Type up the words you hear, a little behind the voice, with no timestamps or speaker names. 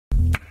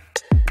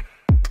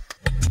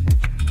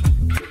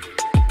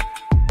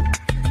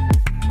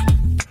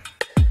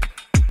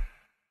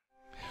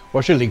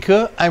我是李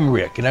科, I'm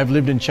Rick, and I've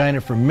lived in China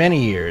for many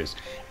years,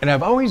 and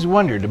I've always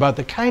wondered about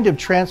the kind of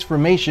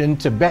transformation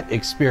Tibet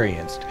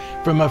experienced,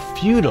 from a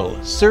feudal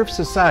serf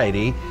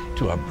society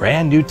to a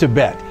brand new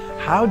Tibet.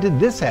 How did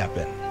this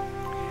happen?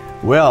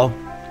 Well,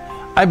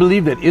 I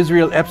believe that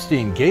Israel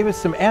Epstein gave us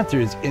some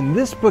answers in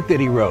this book that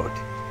he wrote.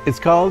 It's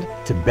called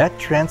Tibet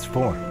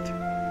Transformed.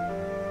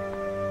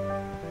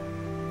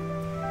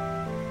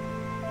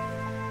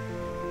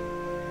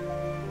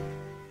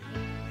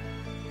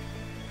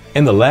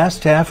 In the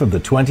last half of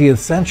the 20th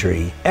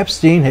century,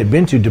 Epstein had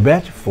been to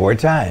Tibet 4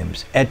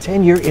 times, at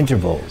 10-year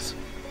intervals.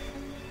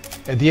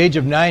 At the age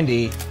of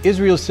 90,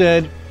 Israel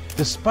said,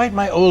 "Despite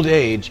my old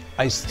age,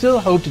 I still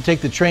hope to take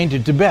the train to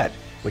Tibet,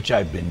 which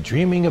I've been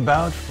dreaming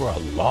about for a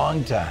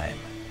long time."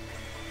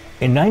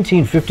 In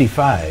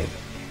 1955,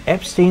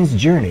 Epstein's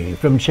journey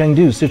from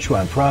Chengdu,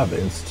 Sichuan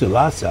province to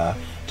Lhasa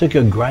took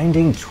a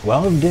grinding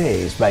 12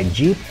 days by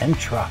jeep and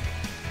truck.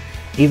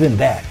 Even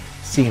that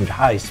seemed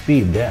high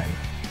speed then.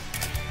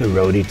 The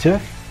road he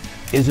took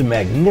is a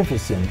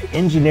magnificent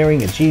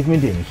engineering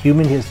achievement in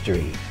human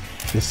history,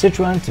 the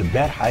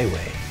Sichuan-Tibet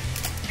Highway.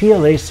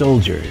 PLA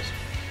soldiers,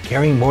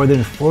 carrying more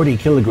than 40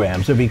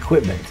 kilograms of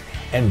equipment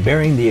and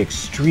bearing the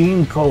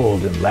extreme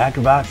cold and lack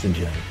of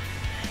oxygen,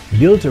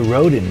 built a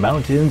road in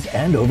mountains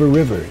and over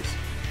rivers.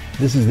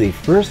 This is the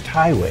first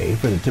highway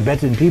for the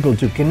Tibetan people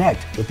to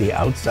connect with the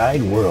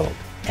outside world,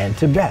 and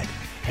Tibet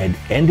had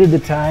ended the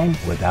time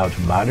without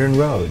modern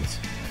roads.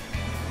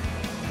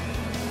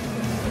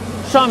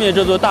 上面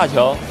这座大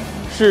桥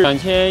是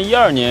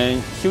2012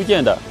年修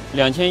建的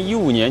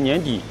，2015年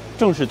年底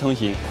正式通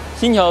行。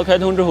新桥开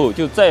通之后，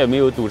就再也没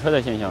有堵车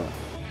的现象了。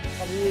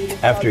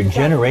After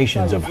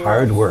generations of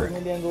hard work,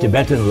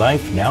 Tibetan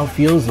life now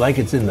feels like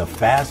it's in the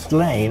fast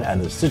lane on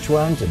the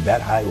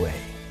Sichuan-Tibet Highway.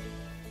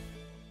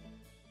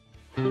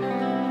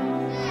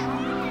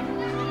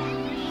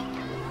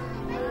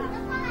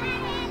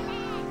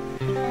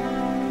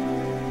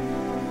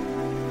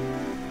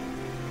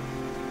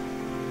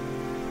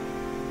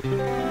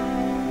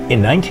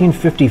 In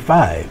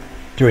 1955,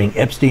 during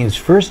Epstein's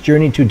first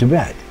journey to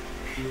Tibet,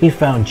 he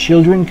found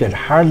children could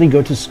hardly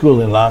go to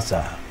school in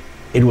Lhasa.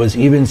 It was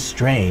even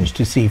strange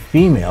to see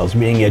females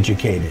being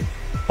educated.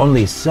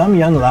 Only some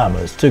young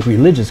lamas took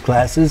religious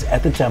classes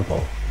at the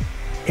temple.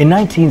 In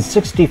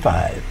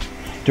 1965,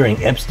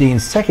 during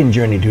Epstein's second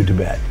journey to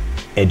Tibet,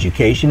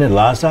 education in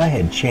Lhasa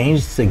had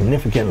changed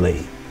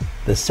significantly.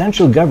 The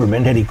central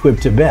government had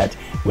equipped Tibet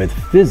with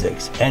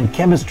physics and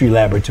chemistry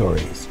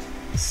laboratories.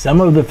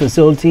 Some of the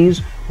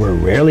facilities were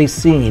rarely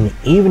seen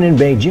even in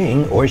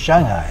Beijing or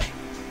Shanghai.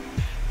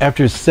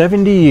 After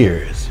 70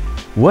 years,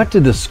 what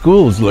do the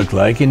schools look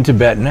like in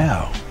Tibet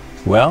now?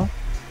 Well,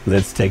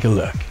 let's take a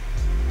look.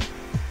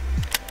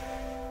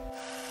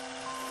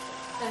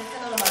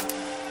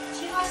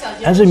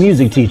 As a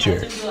music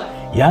teacher,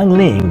 Yang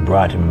Ling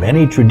brought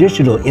many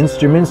traditional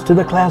instruments to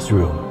the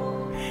classroom.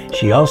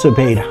 She also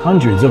paid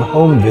hundreds of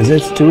home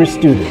visits to her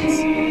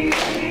students.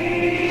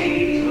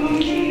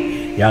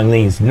 Yang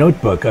Ling's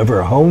notebook of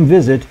her home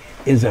visit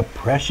is a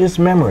precious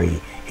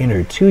memory in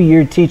her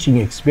 2-year teaching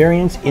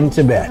experience in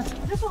Tibet.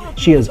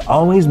 She has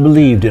always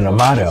believed in a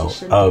motto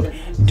of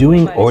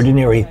doing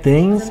ordinary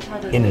things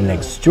in an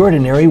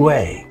extraordinary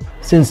way.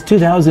 Since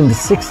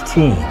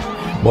 2016,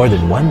 more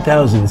than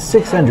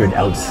 1,600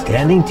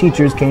 outstanding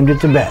teachers came to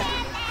Tibet,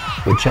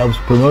 which helps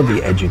promote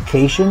the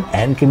education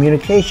and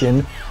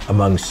communication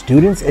among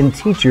students and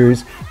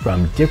teachers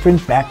from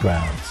different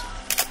backgrounds.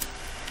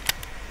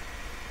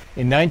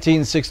 In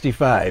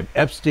 1965,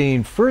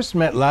 Epstein first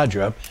met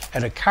Ladrup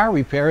at a car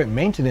repair and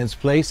maintenance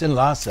place in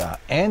Lhasa,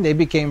 and they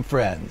became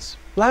friends.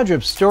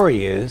 Ladrup's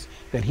story is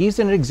that he's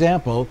an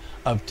example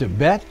of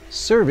Tibet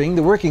serving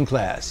the working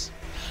class.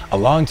 A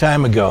long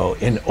time ago,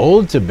 in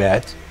old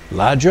Tibet,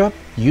 Ladrup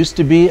used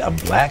to be a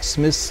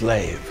blacksmith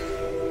slave.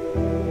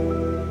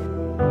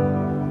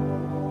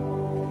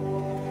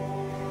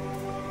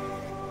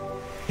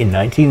 In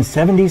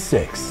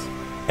 1976,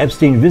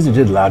 Epstein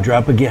visited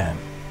Ladrup again.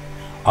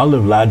 All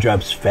of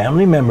Ladrup's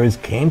family members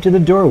came to the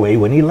doorway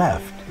when he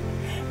left.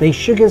 They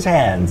shook his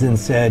hands and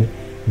said,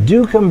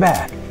 "Do come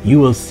back. You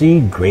will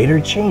see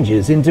greater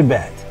changes in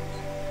Tibet."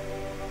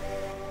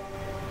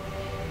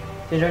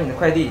 先生，你的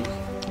快递。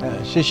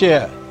谢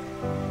谢.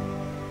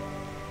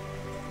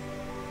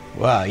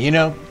 Wow, you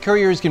know,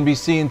 couriers can be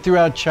seen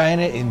throughout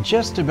China in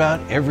just about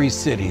every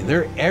city.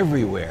 They're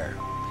everywhere.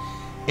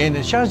 In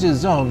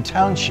Shazhizong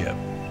Township,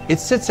 it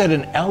sits at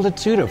an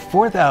altitude of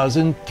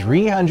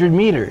 4,300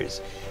 meters.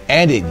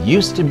 And it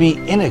used to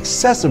be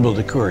inaccessible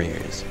to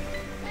couriers.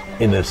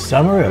 In the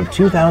summer of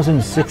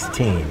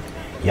 2016,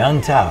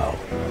 Yang Tao,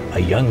 a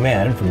young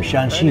man from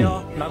Shanxi,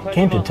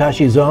 came to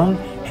Tashizong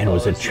and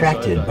was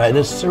attracted by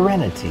the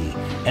serenity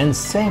and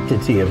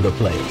sanctity of the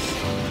place.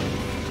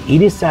 He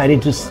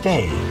decided to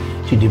stay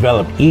to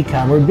develop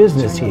e-commerce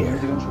business here,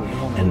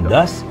 and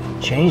thus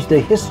changed the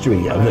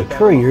history of the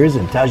couriers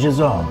in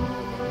Tashizong.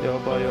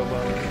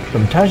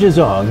 From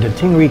Tashizong to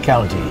Tingri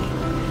County,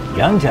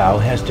 Yang Tao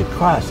has to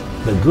cross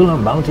the Gula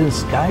Mountain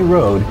Sky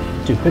Road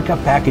to pick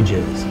up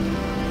packages.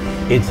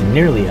 It's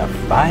nearly a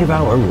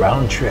 5-hour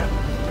round trip.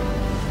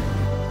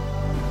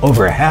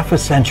 Over half a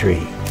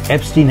century,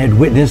 Epstein had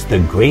witnessed the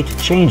great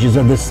changes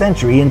of the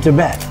century in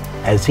Tibet.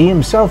 As he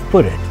himself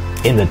put it,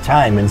 in the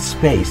time and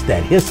space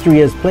that history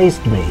has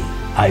placed me,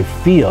 I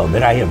feel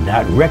that I have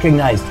not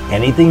recognized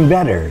anything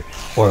better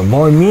or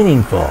more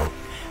meaningful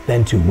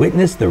than to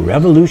witness the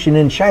revolution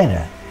in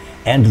China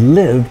and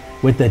live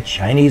with the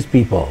Chinese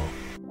people.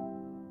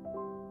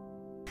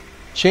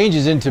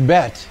 Changes in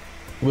Tibet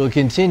will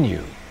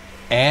continue,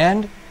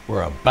 and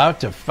we're about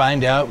to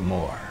find out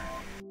more.